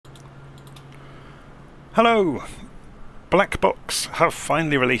Hello! Blackbox have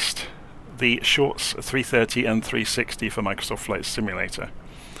finally released the Shorts 330 and 360 for Microsoft Flight Simulator.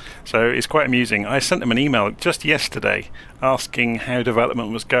 So it's quite amusing. I sent them an email just yesterday asking how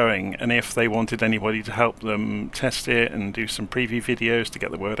development was going and if they wanted anybody to help them test it and do some preview videos to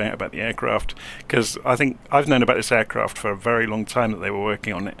get the word out about the aircraft, because I think I've known about this aircraft for a very long time that they were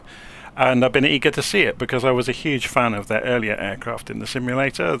working on it. And I've been eager to see it because I was a huge fan of their earlier aircraft in the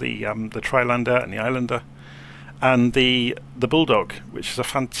simulator, the Trilander and the Islander, and the Bulldog, which is a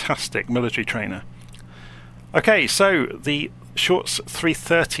fantastic military trainer. Okay, so the Shorts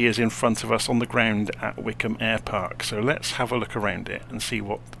 330 is in front of us on the ground at Wycombe Air Park, so let's have a look around it and see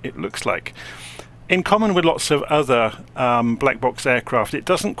what it looks like. In common with lots of other black box aircraft, it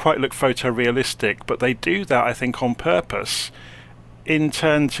doesn't quite look photorealistic, but they do that, I think, on purpose, in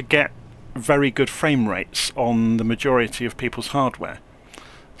turn to get very good frame rates on the majority of people's hardware.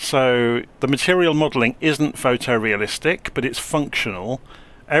 So the material modelling isn't photorealistic, but it's functional.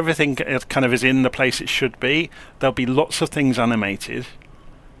 Everything kind of is in the place it should be. There'll be lots of things animated,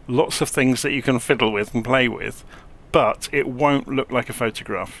 lots of things that you can fiddle with and play with, but it won't look like a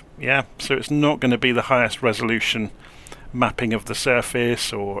photograph. Yeah, so it's not going to be the highest resolution mapping of the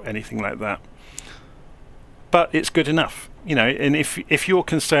surface or anything like that. But it's good enough, you know. And if your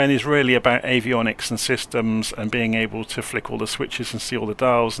concern is really about avionics and systems and being able to flick all the switches and see all the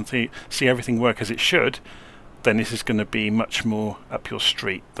dials and see everything work as it should, then this is going to be much more up your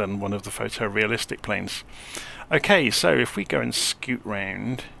street than one of the photorealistic planes. Okay, so if we go and scoot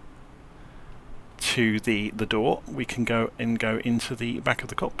round to the door, we can go into the back of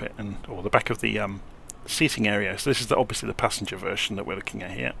the cockpit or the back of the seating area. So this is obviously the passenger version that we're looking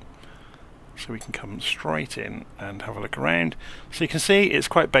at here. So we can come straight in and have a look around. So you can see it's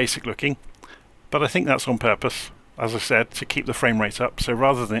quite basic looking, but I think that's on purpose, as I said, to keep the frame rate up. So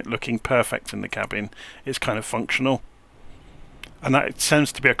rather than it looking perfect in the cabin, it's kind of functional. And that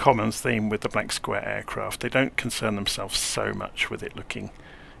tends to be a common theme with the black square aircraft. They don't concern themselves so much with it looking,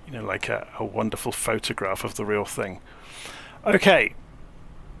 you know, like a wonderful photograph of the real thing. Okay,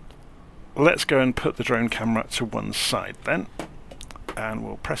 let's go and put the drone camera to one side then. And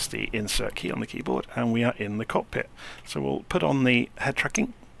we'll press the insert key on the keyboard and we are in the cockpit. So we'll put on the head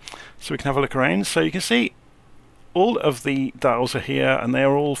tracking so we can have a look around. So you can see all of the dials are here and they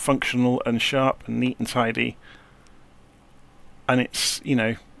are all functional and sharp and neat and tidy. And it's, you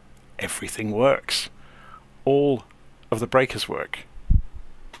know, everything works. All of the breakers work.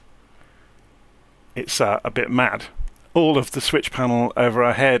 It's a bit mad. All of the switch panel over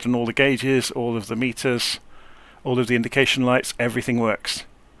our head and all the gauges, all of the meters, all of the indication lights, everything works.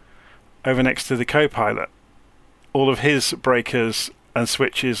 Over next to the co-pilot, all of his breakers and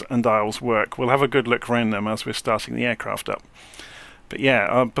switches and dials work. We'll have a good look around them as we're starting the aircraft up. But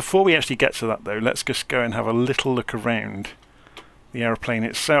yeah, before we actually get to that though, let's just go and have a little look around the aeroplane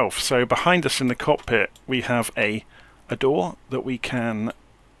itself. So behind us in the cockpit we have a door that we can,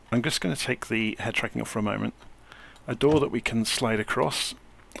 I'm just going to take the head tracking off for a moment, a door that we can slide across,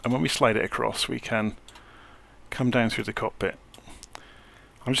 and when we slide it across we can come down through the cockpit.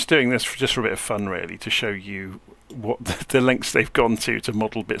 I'm just doing this just for a bit of fun really, to show you what the lengths they've gone to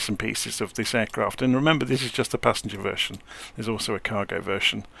model bits and pieces of this aircraft. And remember, this is just a passenger version. There's also a cargo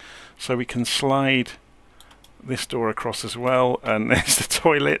version. So we can slide this door across as well, and there's the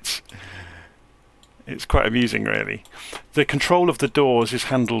toilet. It's quite amusing really. The control of the doors is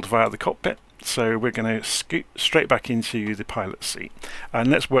handled via the cockpit. So we're going to scoot straight back into the pilot's seat and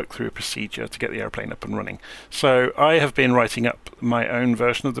let's work through a procedure to get the airplane up and running. So I have been writing up my own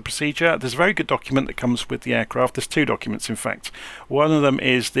version of the procedure. There's a very good document that comes with the aircraft. There's two documents in fact. One of them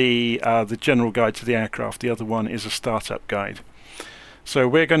is the general guide to the aircraft. The other one is a startup guide. So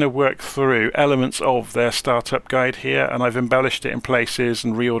we're going to work through elements of their startup guide here, and I've embellished it in places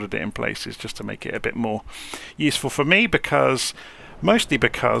and reordered it in places just to make it a bit more useful for me, mostly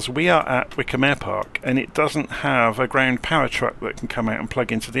because we are at Wycombe Air Park and it doesn't have a ground power truck that can come out and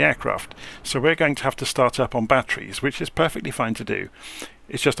plug into the aircraft. So we're going to have to start up on batteries, which is perfectly fine to do.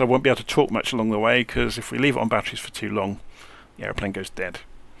 It's just I won't be able to talk much along the way, because if we leave it on batteries for too long, the airplane goes dead.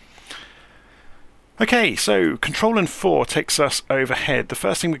 Okay, so Control and 4 takes us overhead. The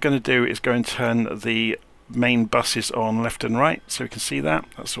first thing we're going to do is go and turn the main buses on left and right, so we can see that.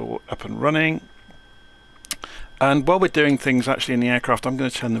 That's all up and running. And while we're doing things actually in the aircraft, I'm going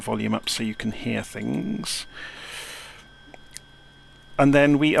to turn the volume up so you can hear things. And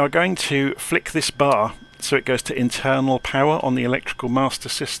then we are going to flick this bar so it goes to internal power on the electrical master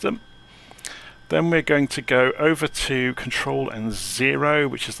system. Then we're going to go over to Control and 0,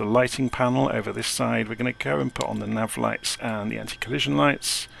 which is the lighting panel over this side. We're going to go and put on the nav lights and the anti-collision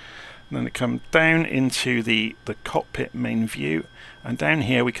lights. And then we come down into the cockpit main view, and down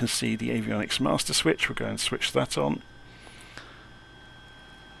here we can see the avionics master switch. We'll go and switch that on.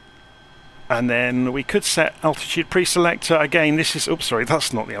 And then we could set altitude pre-selector. Again, this is, oops, sorry,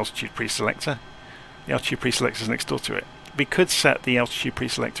 that's not the altitude pre-selector. The altitude pre-selector is next door to it. We could set the altitude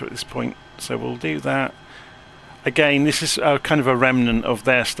pre-selector at this point, so we'll do that. Again, this is kind of a remnant of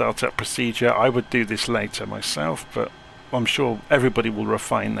their startup procedure. I would do this later myself, but I'm sure everybody will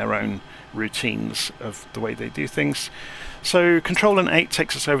refine their own routines of the way they do things. So Control and 8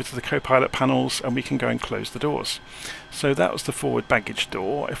 takes us over to the co-pilot panels, and we can go and close the doors. So that was the forward baggage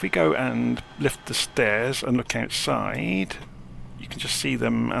door. If we go and lift the stairs and look outside, you can just see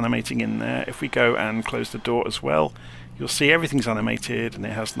them animating in there. If we go and close the door as well, you'll see everything's animated and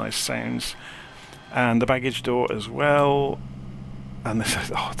it has nice sounds. And the baggage door as well. And this,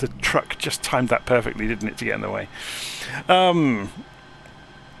 oh, the truck just timed that perfectly, didn't it, to get in the way.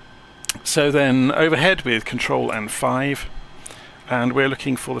 So then overhead with Control and 5, and we're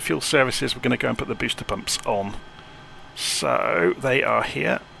looking for the fuel services. We're going to go and put the booster pumps on. So they are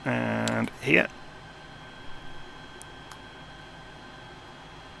here and here.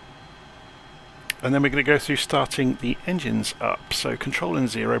 And then we're going to go through starting the engines up. So Control and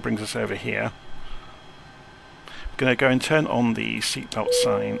 0 brings us over here. We're going to go and turn on the seatbelt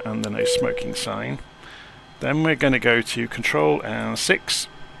sign and the no smoking sign. Then we're going to go to Control and 6.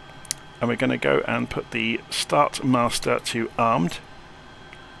 And we're going to go and put the start master to armed.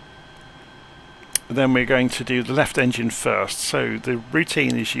 Then we're going to do the left engine first. So the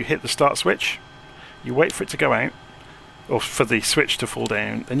routine is you hit the start switch, you wait for it to go out, or for the switch to fall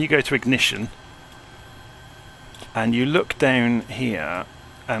down, then you go to ignition, and you look down here,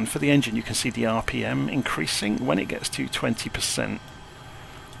 and for the engine you can see the RPM increasing. When it gets to 20%,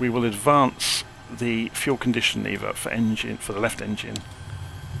 we will advance the fuel condition lever for the left engine.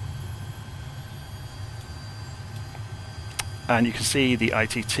 And you can see the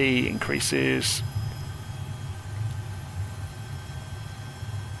ITT increases.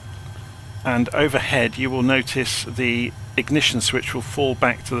 And overhead you will notice the ignition switch will fall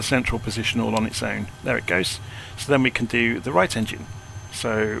back to the central position all on its own. There it goes. So then we can do the right engine.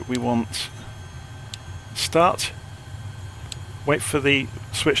 So we want start, wait for the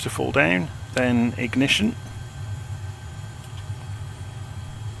switch to fall down, then ignition.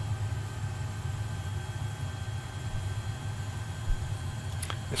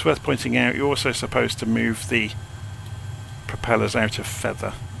 It's worth pointing out you're also supposed to move the propellers out of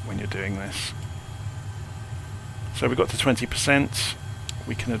feather when you're doing this. So we've got to 20%.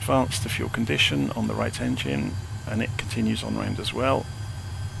 We can advance the fuel condition on the right engine, and it continues on round as well.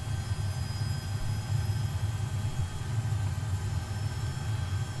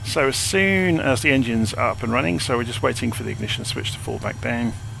 So as soon as the engine's up and running, so we're just waiting for the ignition switch to fall back down.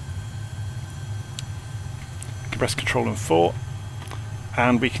 We can press Control and 4.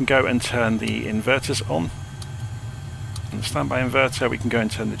 And we can go and turn the inverters on. And the standby inverter, we can go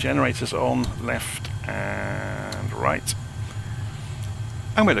and turn the generators on, left and right.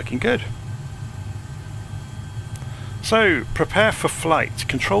 And we're looking good. So, prepare for flight.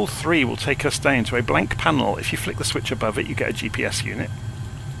 Control 3 will take us down to a blank panel. If you flick the switch above it, you get a GPS unit.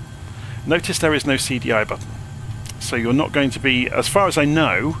 Notice there is no CDI button. So you're not going to be, as far as I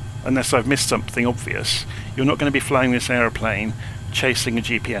know, unless I've missed something obvious, you're not going to be flying this aeroplane chasing a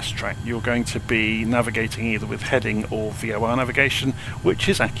GPS track. You're going to be navigating either with heading or VOR navigation, which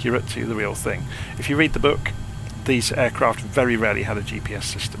is accurate to the real thing. If you read the book, these aircraft very rarely had a GPS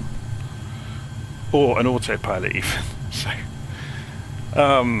system, or an autopilot even. So,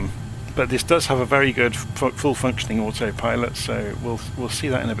 but this does have a very good full functioning autopilot, so we'll see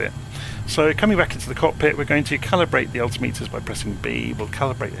that in a bit. So coming back into the cockpit, we're going to calibrate the altimeters by pressing B. We'll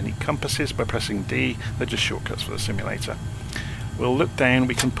calibrate any compasses by pressing D. They're just shortcuts for the simulator. We'll look down,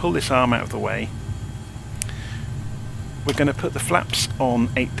 we can pull this arm out of the way. We're going to put the flaps on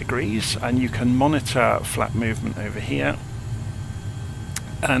 8 degrees, and you can monitor flap movement over here.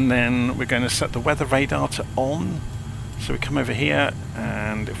 And then we're going to set the weather radar to on. So we come over here,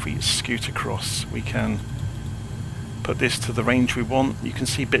 and if we scoot across, we can put this to the range we want. You can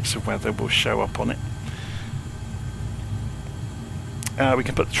see bits of weather will show up on it. We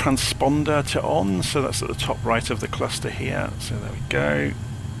can put the transponder to on, so that's at the top right of the cluster here. So there we go.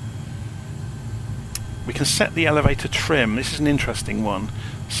 We can set the elevator trim. This is an interesting one.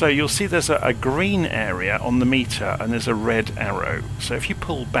 So you'll see there's a green area on the meter and there's a red arrow. So if you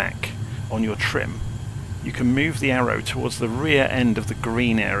pull back on your trim, you can move the arrow towards the rear end of the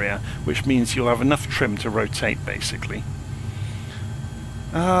green area, which means you'll have enough trim to rotate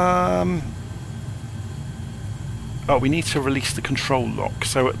Oh, we need to release the control lock.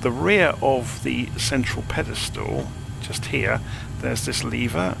 So at the rear of the central pedestal, just here, there's this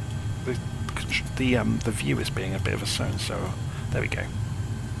lever. The view is being a bit of a so there we go.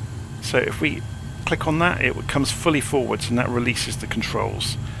 So if we click on that, it comes fully forwards and that releases the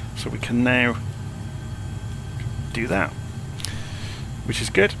controls. So we can now do that, which is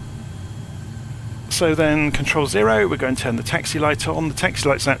good. So then control 0, we're going to turn the taxi light on. The taxi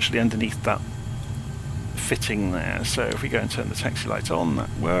light's actually underneath that fitting there. So if we go and turn the taxi light on, that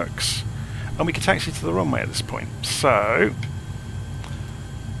works. And we can taxi to the runway at this point. So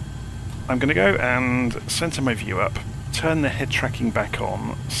I'm going to go and center my view up, turn the head tracking back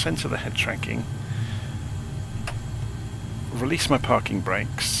on, center the head tracking, release my parking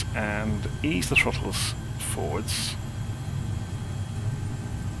brakes and ease the throttles forwards.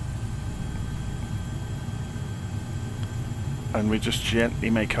 And we just gently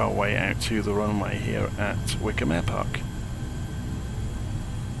make our way out to the runway here at Wycombe Air Park.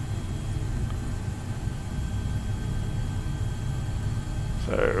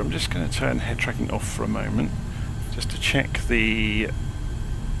 So I'm just going to turn head tracking off for a moment, just to check the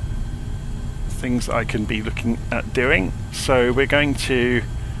things I can be looking at doing. So we're going to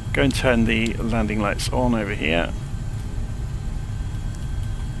go and turn the landing lights on over here.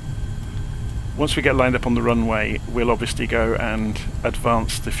 Once we get lined up on the runway, we'll obviously go and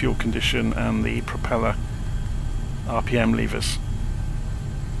advance the fuel condition and the propeller RPM levers.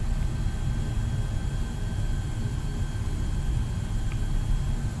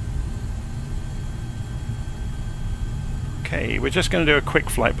 Okay, we're just going to do a quick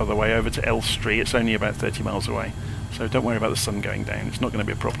flight, by the way, over to Elstree. It's only about 30 miles away, so don't worry about the sun going down. It's not going to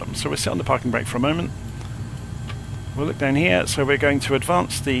be a problem. So we'll sit on the parking brake for a moment. We'll look down here. So we're going to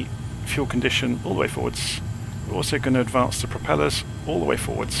advance the fuel condition all the way forwards. We're also going to advance the propellers all the way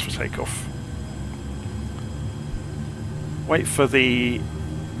forwards for takeoff. Wait for the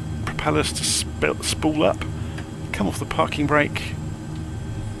propellers to spool up. Come off the parking brake.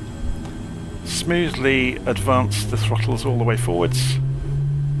 Smoothly advance the throttles all the way forwards.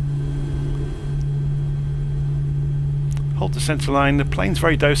 Hold the centre line. The plane's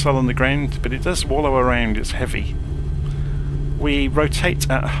very docile on the ground, but it does wallow around, it's heavy. We rotate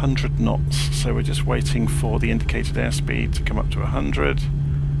at 100 knots, so we're just waiting for the indicated airspeed to come up to 100,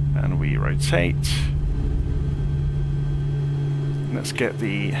 and we rotate. Let's get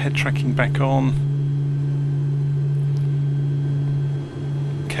the head tracking back on.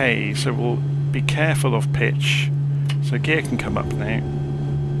 Okay, so we'll be careful of pitch, so gear can come up now.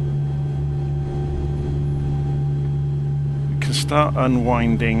 We can start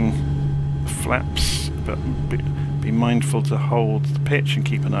unwinding the flaps, but be mindful to hold the pitch and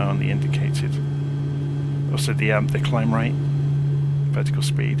keep an eye on the indicated. Also the climb rate, vertical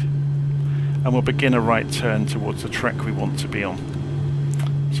speed. And we'll begin a right turn towards the track we want to be on.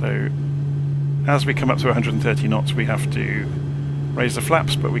 So as we come up to 130 knots, we have to raise the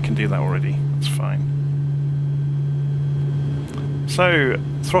flaps, but we can do that already. That's fine. So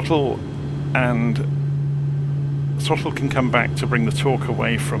throttle can come back to bring the torque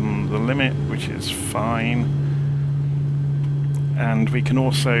away from the limit, which is fine. And we can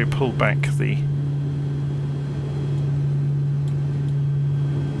also pull back the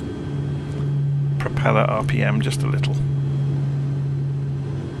propeller RPM just a little.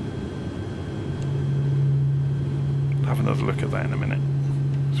 Have another look at that in a minute.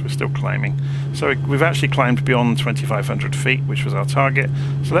 So we're still climbing. So we've actually climbed beyond 2,500 feet, which was our target.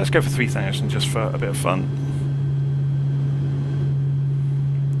 So let's go for 3,000 just for a bit of fun.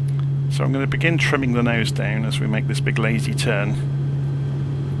 So I'm going to begin trimming the nose down as we make this big lazy turn.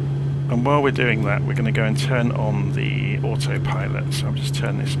 And while we're doing that, we're going to go and turn on the autopilot. So I'll just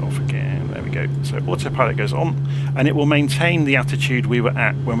turn this off again. There we go. So autopilot goes on, and it will maintain the attitude we were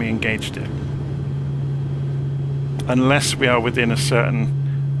at when we engaged it, unless we are within a certain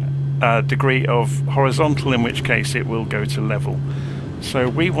degree of horizontal, in which case it will go to level. So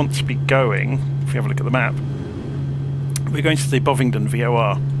we want to be going, if we have a look at the map, we're going to the Bovingdon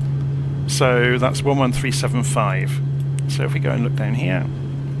VOR. So that's 11375. So if we go and look down here,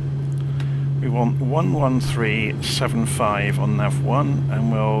 we want 11375 on nav1,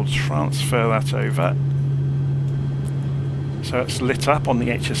 and we'll transfer that over. So it's lit up on the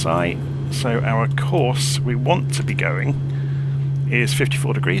HSI. So our course we want to be going is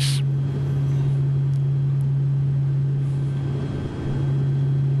 54 degrees.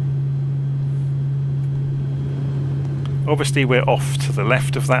 Obviously we're off to the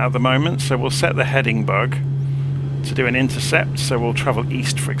left of that at the moment, so we'll set the heading bug to do an intercept, so we'll travel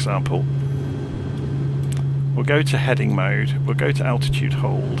east, for example. We'll go to heading mode, we'll go to altitude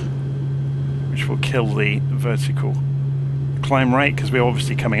hold, which will kill the vertical climb rate, because we're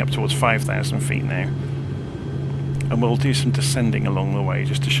obviously coming up towards 5,000 feet now. And we'll do some descending along the way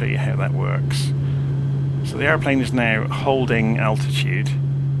just to show you how that works. So the aeroplane is now holding altitude.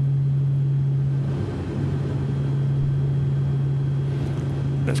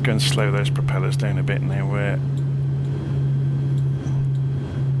 Let's go and slow those propellers down a bit now. We're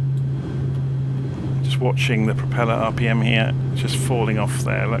just watching the propeller RPM here, just falling off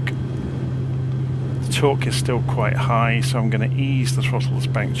there, look. The torque is still quite high, so I'm going to ease the throttles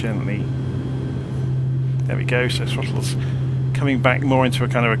back gently. There we go, so throttles coming back more into a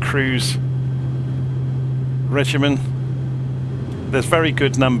kind of a cruise regimen. There's very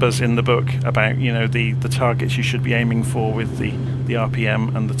good numbers in the book about, you know, the targets you should be aiming for with the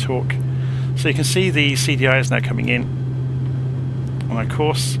RPM and the torque. So you can see the CDI is now coming in on our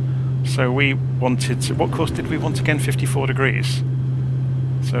course. So we wanted to, what course did we want again? 54 degrees.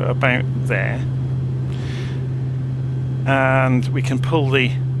 So about there. And we can pull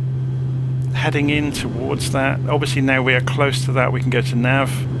the heading in towards that. Obviously now we are close to that, we can go to nav,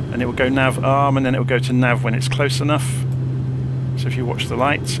 and it will go nav arm, and then it will go to nav when it's close enough. So if you watch the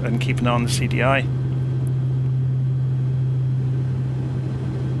lights and keep an eye on the CDI.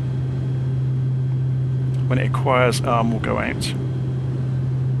 When it acquires arm, will go out.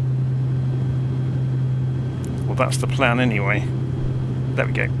 Well, that's the plan anyway. There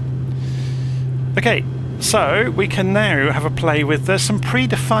we go. Okay, so we can now have a play with, there's some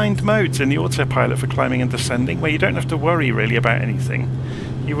predefined modes in the autopilot for climbing and descending where you don't have to worry really about anything.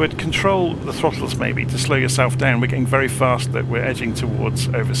 You would control the throttles maybe to slow yourself down. We're getting very fast, that we're edging towards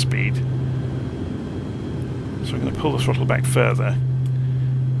overspeed. So I'm going to pull the throttle back further,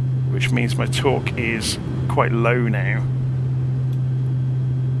 which means my torque is quite low now.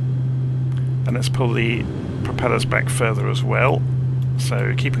 And let's pull the propellers back further as well.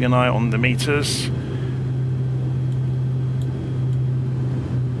 So keeping an eye on the meters,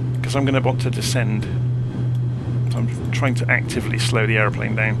 because I'm going to want to descend. So I'm trying to actively slow the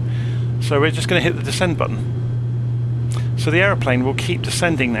aeroplane down. So we're just going to hit the descend button. So the aeroplane will keep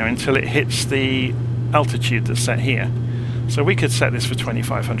descending now until it hits the altitude that's set here. So we could set this for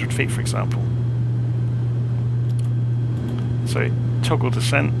 2,500 feet, for example. So toggle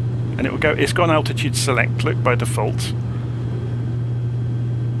descent, and it will go. It's got an altitude select, look, by default.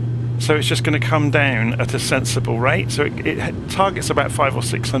 So it's just going to come down at a sensible rate. So it targets about 500 or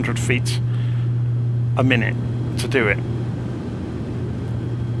 600 feet a minute to do it.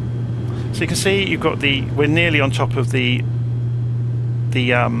 So you can see you've got we're nearly on top of the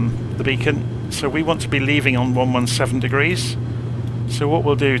beacon. So we want to be leaving on 117 degrees. So what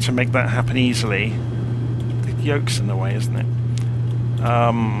we'll do to make that happen easily, the yoke's in the way, isn't it?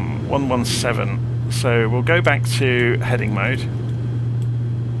 117. So we'll go back to heading mode.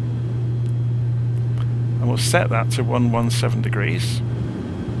 And we'll set that to 117 degrees.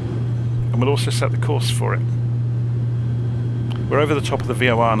 And we'll also set the course for it. We're over the top of the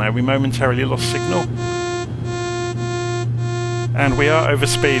VOR now. We momentarily lost signal. And we are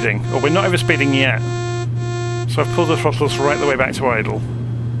overspeeding. Or we're not overspeeding yet. So I've pulled the throttles right the way back to idle.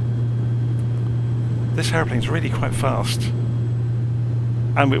 This aeroplane's really quite fast.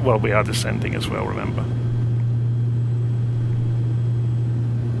 And we are descending as well, remember.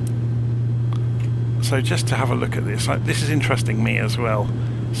 So just to have a look at this, this is interesting me as well.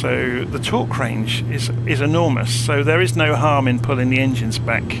 So the torque range is enormous, so there is no harm in pulling the engines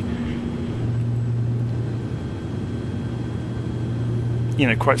back, you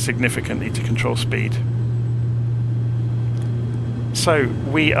know, quite significantly to control speed. So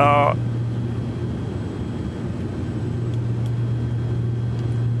we are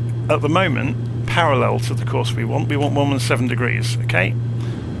at the moment parallel to the course we want. We want 117 degrees, okay?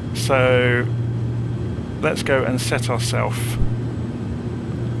 So let's go and set ourselves.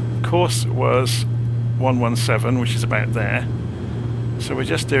 Course was 117, which is about there. So we're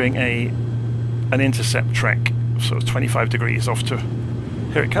just doing an intercept track, sort of 25 degrees off to.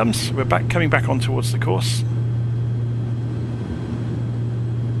 Here it comes. We're coming back on towards the course.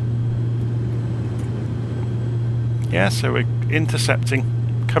 Yeah, so we're intercepting,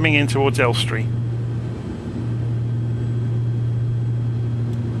 coming in towards Elstree.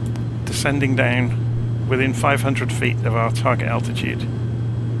 Descending down within 500 feet of our target altitude.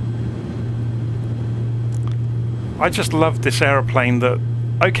 I just love this aeroplane that,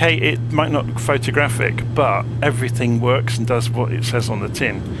 okay, it might not look photographic, but everything works and does what it says on the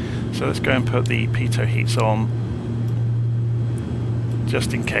tin. So let's go and put the pitot heats on,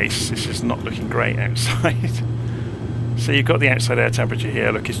 just in case this is not looking great outside. So you've got the outside air temperature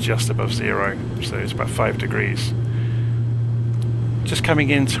here, look, it's just above zero, so it's about 5 degrees. just coming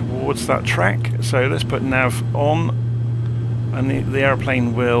in towards that track, so let's put nav on, and the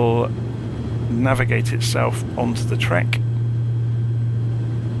aeroplane will navigate itself onto the track.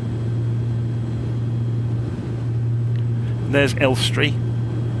 There's Elstree.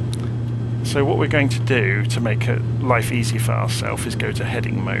 So what we're going to do to make life easy for ourselves is go to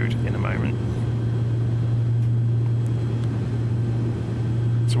heading mode in a moment.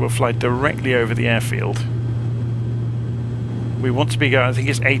 So we'll fly directly over the airfield. We want to be going, I think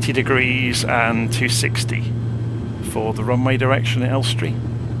it's 80 degrees and 260 for the runway direction at Elstree.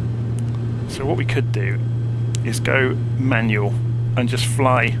 So what we could do is go manual and just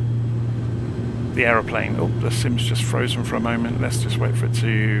fly the aeroplane. Oh, the sim's just frozen for a moment. Let's just wait for it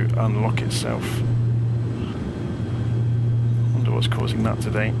to unlock itself. Wonder what's causing that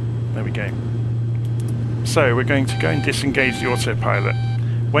today. There we go. So we're going to go and disengage the autopilot.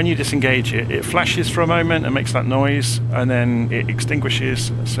 When you disengage it, it flashes for a moment and makes that noise, and then it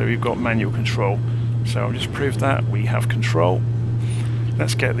extinguishes, so we've got manual control. So I'll just prove that we have control.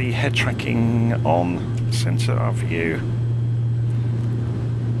 Let's get the head tracking on, center our view.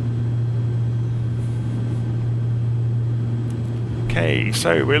 Okay,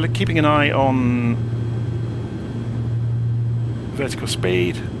 so we're keeping an eye on vertical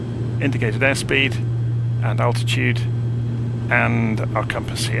speed, indicated airspeed, and altitude, and our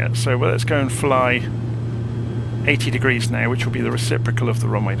compass here. So let's go and fly 80 degrees now, which will be the reciprocal of the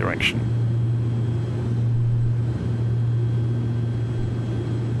runway direction.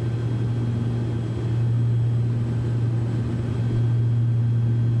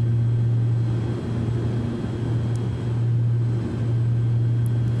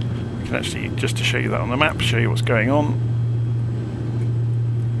 Actually, just to show you that on the map, show you what's going on.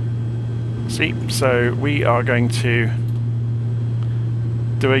 See, so we are going to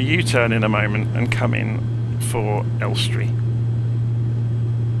do a U-turn in a moment and come in for Elstree.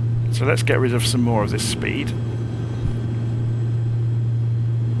 So let's get rid of some more of this speed.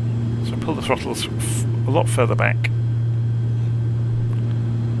 So pull the throttles a lot further back.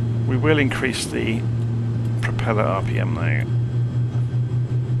 We will increase the propeller RPM now.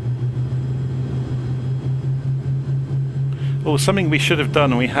 Well, something we should have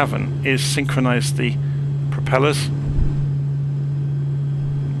done and we haven't is synchronize the propellers,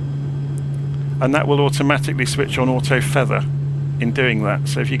 and that will automatically switch on auto feather in doing that.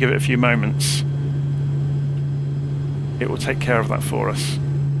 So if you give it a few moments, it will take care of that for us,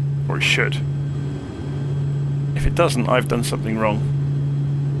 or it should. If it doesn't, I've done something wrong.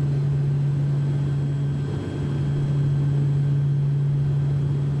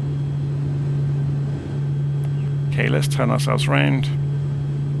 Okay, let's turn ourselves round.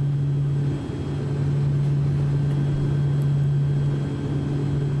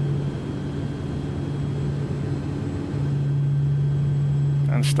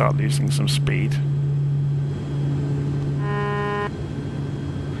 And start losing some speed.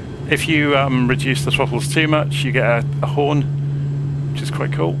 If you reduce the throttles too much, you get a horn, which is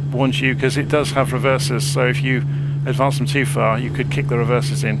quite cool. Warns you because it does have reversers, so if you advance them too far, you could kick the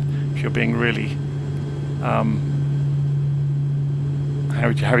reversers in if you're being really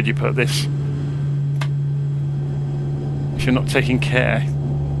how would you put this? If you're not taking care.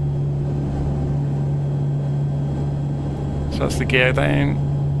 So that's the gear down.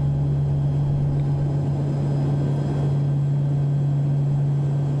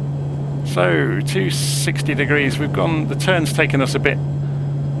 So 260 degrees. We've gone. The turn's taken us a bit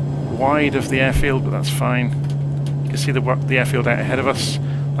wide of the airfield, but that's fine. You can see the airfield out ahead of us.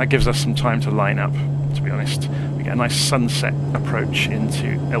 That gives us some time to line up, to be honest. We get a nice sunset approach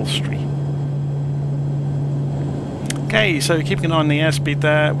into Elstree. Okay, so keeping an eye on the airspeed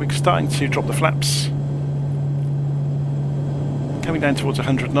there, we're starting to drop the flaps. Coming down towards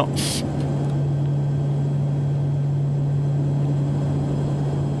 100 knots.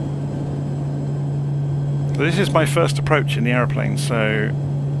 So this is my first approach in the aeroplane, so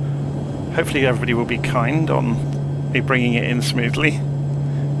hopefully everybody will be kind on me bringing it in smoothly.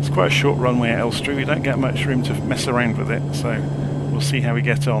 It's quite a short runway at Elstree, we don't get much room to mess around with it, so we'll see how we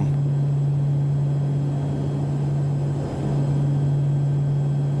get on.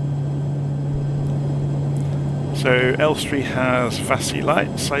 So Elstree has VASI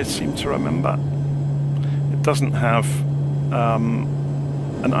lights, I seem to remember. It doesn't have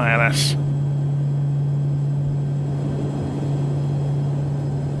an ILS.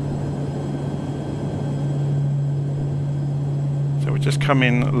 Just come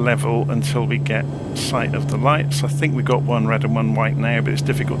in level until we get sight of the lights. I think we got one red and one white now, but it's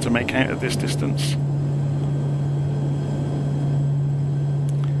difficult to make out at this distance.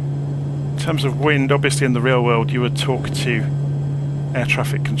 In terms of wind, obviously in the real world you would talk to air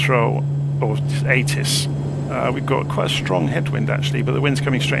traffic control, or ATIS. We've got quite a strong headwind actually, but the wind's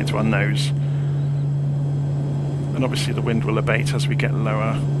coming straight into our nose. And obviously the wind will abate as we get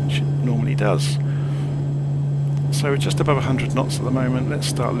lower, which it normally does. So we're just above 100 knots at the moment. Let's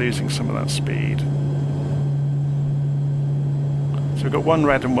start losing some of that speed. So we've got one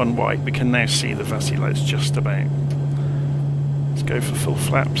red and one white. We can now see the VASI lights just about. Let's go for full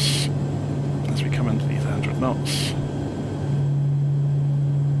flaps as we come underneath 100 knots.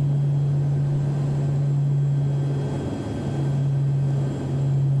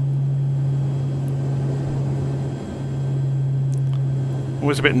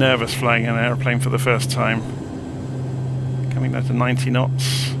 Always a bit nervous flying an aeroplane for the first time. Coming down to 90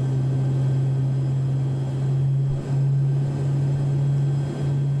 knots.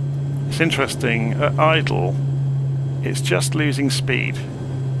 It's interesting, at idle, it's just losing speed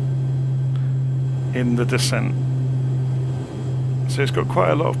in the descent. So it's got quite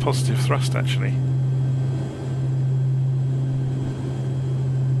a lot of positive thrust actually.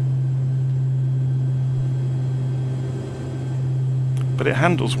 But it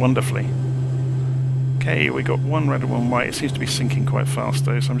handles wonderfully. Okay, we got one red and one white. It seems to be sinking quite fast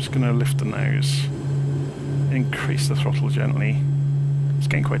though, so I'm just going to lift the nose, increase the throttle gently. It's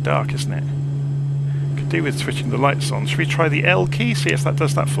getting quite dark, isn't it? Could do with switching the lights on. Should we try the L key, see if that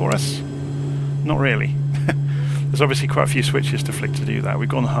does that for us? Not really. There's obviously quite a few switches to flick to do that. We've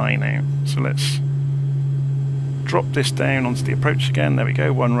gone high now, so let's drop this down onto the approach again. There we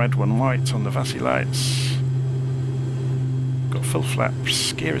go, one red, one white on the VASI lights. Got full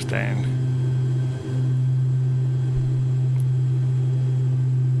flaps, gear is down.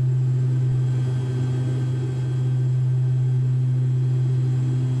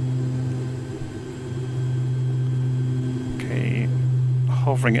 Okay,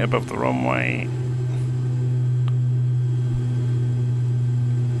 hovering it above the runway.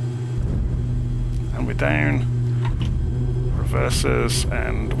 And we're down. Reversers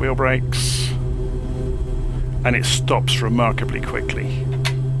and wheel brakes. And it stops remarkably quickly.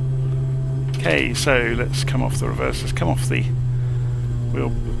 Okay, so let's come off the reversers, come off the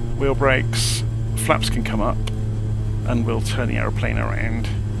wheel brakes, flaps can come up, and we'll turn the aeroplane around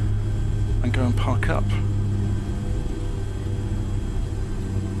and go and park up.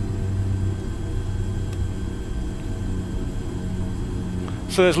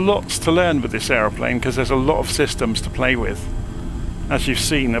 So there's lots to learn with this aeroplane because there's a lot of systems to play with. As you've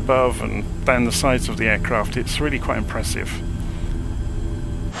seen above and down the sides of the aircraft, it's really quite impressive.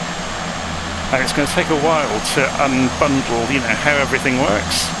 And it's going to take a while to unbundle, you know, how everything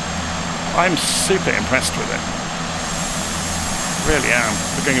works. I'm super impressed with it. Really am.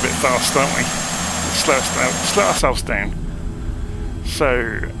 We're going a bit fast, aren't we? Let's slow ourselves down.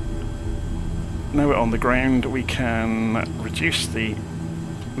 So, now we're on the ground, we can reduce the...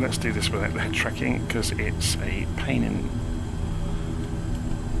 Let's do this without the head tracking, because it's a pain in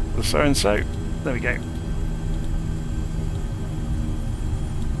the so-and-so. There we go.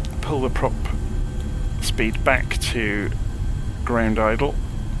 Pull the prop speed back to ground idle.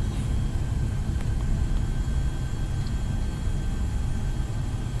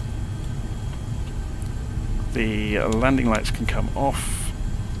 The landing lights can come off.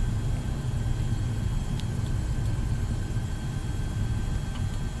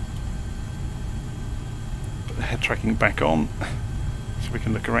 Put the head tracking back on so we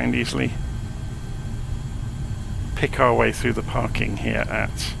can look around easily. Pick our way through the parking here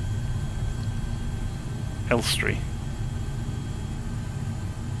at Elstree.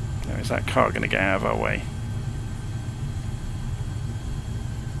 Now, is that car going to get out of our way?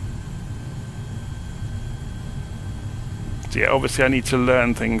 So yeah, obviously I need to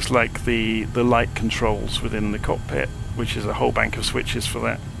learn things like the light controls within the cockpit, which is a whole bank of switches for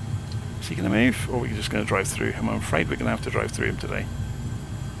that. Is he going to move, or are we just going to drive through him? I'm afraid we're going to have to drive through him today.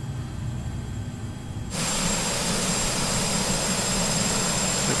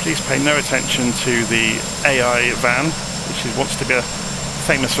 So please pay no attention to the AI van, which wants to be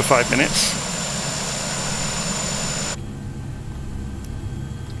famous for 5 minutes.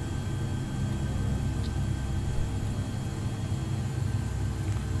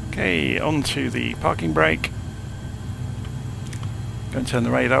 Okay, onto the parking brake. Going to turn the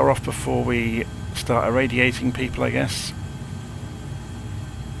radar off before we start irradiating people, I guess.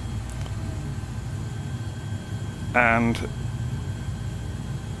 And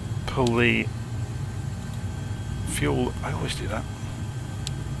pull the fuel, I always do that.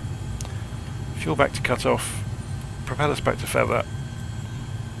 Fuel back to cut off, propellers back to feather.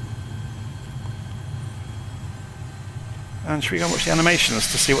 And should we go and watch the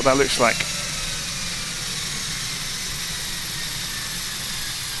animations to see what that looks like?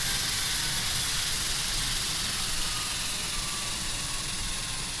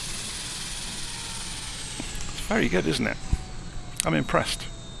 Very good, isn't it? I'm impressed.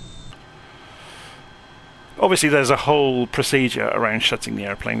 Obviously there's a whole procedure around shutting the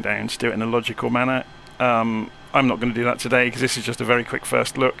airplane down to do it in a logical manner. I'm not going to do that today because this is just a very quick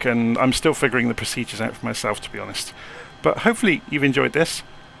first look, and I'm still figuring the procedures out for myself, to be honest. But hopefully you've enjoyed this,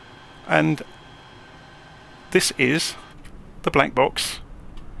 and this is the Blackbox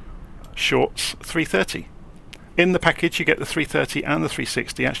Shorts 330. In the package you get the 330 and the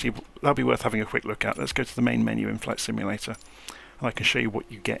 360. Actually, that'll be worth having a quick look at. Let's go to the main menu in Flight Simulator and I can show you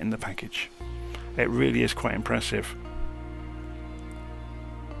what you get in the package. It really is quite impressive.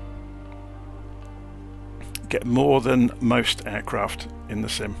 Get more than most aircraft in the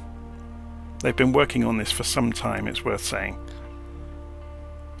sim. They've been working on this for some time, it's worth saying,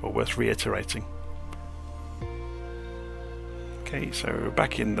 or worth reiterating. Okay, so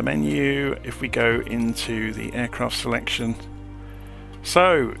back in the menu, if we go into the aircraft selection,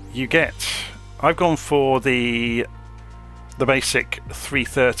 so you get, I've gone for the basic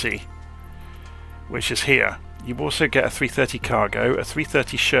 330, which is here. You also get a 330 cargo, a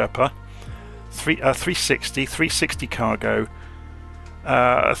 330 Sherpa, 360, 360 cargo,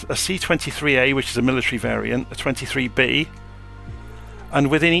 a C-23A, which is a military variant, a 23B, and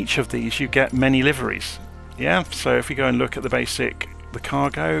within each of these you get many liveries. Yeah, so if we go and look at the basic, the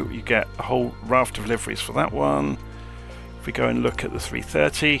cargo, you get a whole raft of liveries for that one. If we go and look at the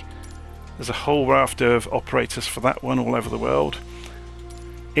 330, there's a whole raft of operators for that one all over the world.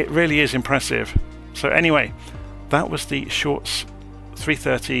 It really is impressive. So anyway, that was the Shorts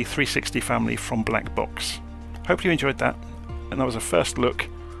 330 360 family from Blackbox. Hope you enjoyed that, and that was a first look,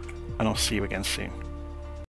 and I'll see you again soon.